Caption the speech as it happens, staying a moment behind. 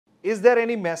is there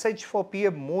any message for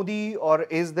PM Modi, or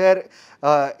is there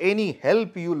any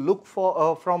help you look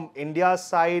for from India's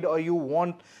side, or you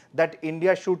want that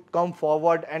India should come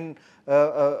forward and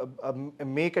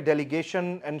make a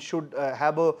delegation and should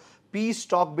have a peace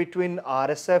talk between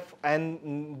RSF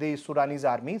and the Sudanese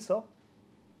army, sir?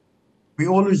 We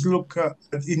always look at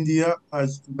India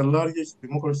as the largest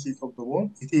democracy of the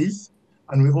world. It is,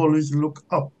 and we always look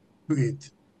up to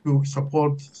it to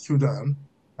support Sudan.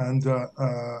 And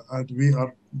we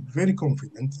are very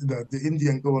confident that the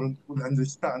Indian government will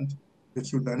understand the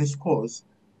Sudanese cause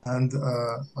and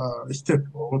step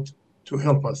forward to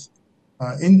help us.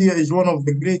 India is one of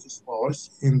the greatest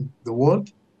powers in the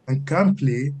world and can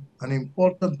play an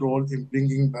important role in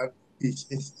bringing back peace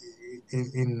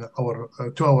in our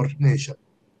to our nation,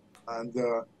 and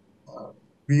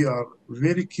we are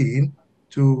very keen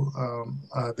to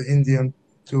the Indian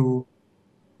to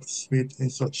participate in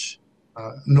such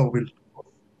noble.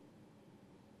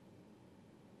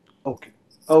 Okay.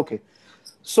 Okay.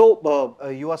 So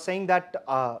you are saying that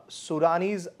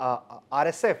Sudanese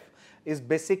RSF is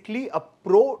basically a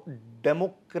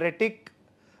pro-democratic,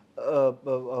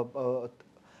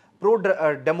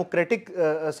 pro-democratic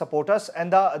supporters,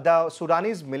 and the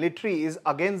Sudanese military is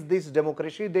against this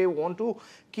democracy. They want to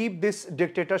keep this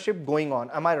dictatorship going on.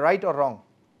 Am I right or wrong?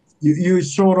 You're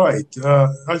so right.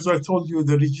 As I told you,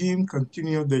 the regime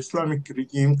continued, the Islamic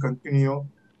regime continued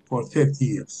for 30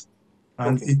 years,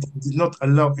 and Okay. it did not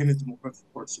allow any democratic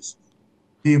process.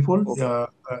 People Okay.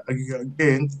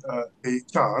 gained a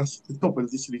chance to topple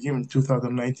this regime in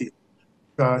 2019.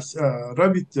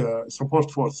 Rapid support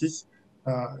forces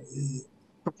uh,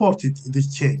 supported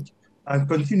this change and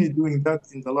continued doing that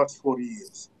in the last 4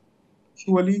 years.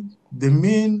 Actually, the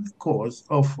main cause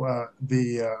of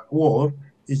the war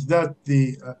is that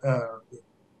the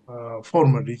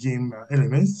former regime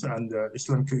elements and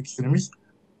Islamic extremists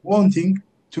wanting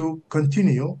to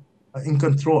continue in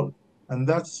control. And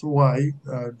that's why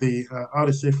the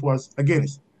RSF was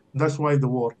against. That's why the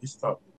war started.